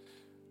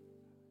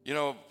 You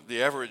know,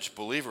 the average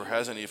believer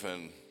hasn't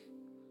even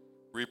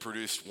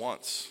reproduced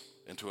once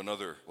into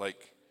another.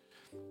 Like,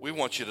 we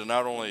want you to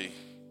not only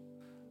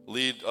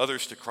lead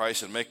others to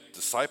Christ and make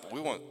disciples, we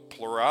want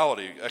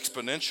plurality,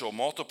 exponential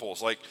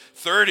multiples, like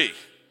 30,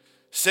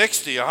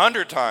 60,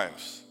 100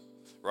 times,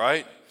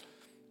 right?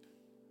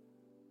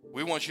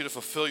 We want you to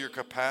fulfill your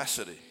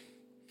capacity.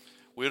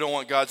 We don't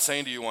want God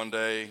saying to you one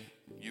day,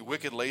 You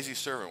wicked, lazy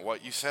servant.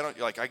 What you said,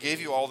 like, I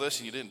gave you all this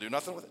and you didn't do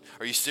nothing with it?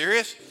 Are you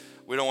serious?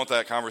 We don't want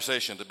that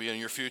conversation to be in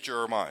your future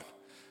or mine.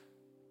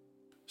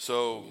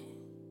 So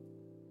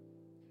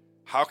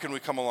how can we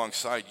come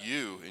alongside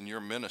you in your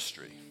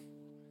ministry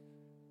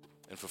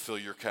and fulfill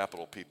your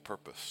capital P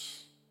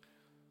purpose?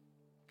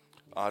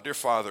 Dear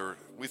Father,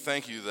 we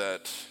thank you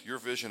that your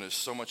vision is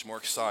so much more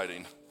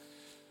exciting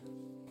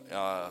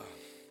than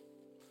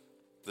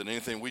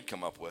anything we'd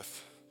come up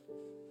with.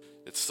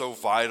 It's so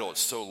vital, it's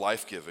so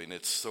life-giving,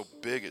 it's so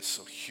big, it's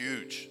so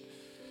huge.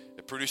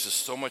 It produces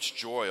so much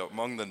joy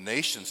among the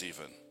nations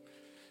even.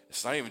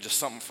 It's not even just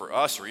something for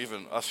us or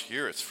even us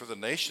here, it's for the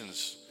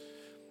nations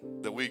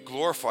that we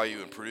glorify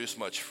you and produce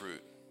much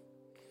fruit.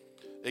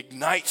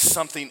 Ignite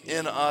something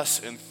in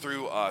us and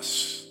through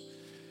us.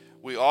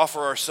 We offer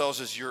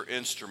ourselves as your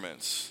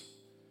instruments.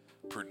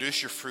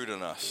 Produce your fruit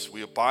in us.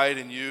 We abide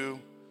in you,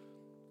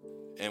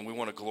 and we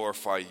want to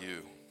glorify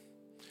you.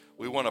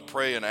 We want to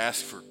pray and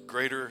ask for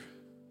greater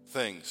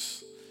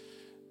things.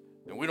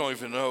 And we don't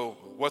even know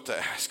what to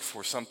ask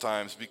for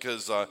sometimes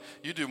because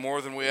you do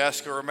more than we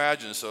ask or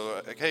imagine.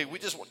 So, hey, we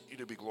just want you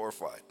to be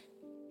glorified.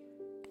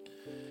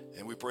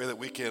 And we pray that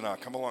we can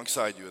come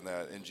alongside you in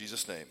that. In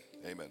Jesus' name,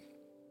 amen.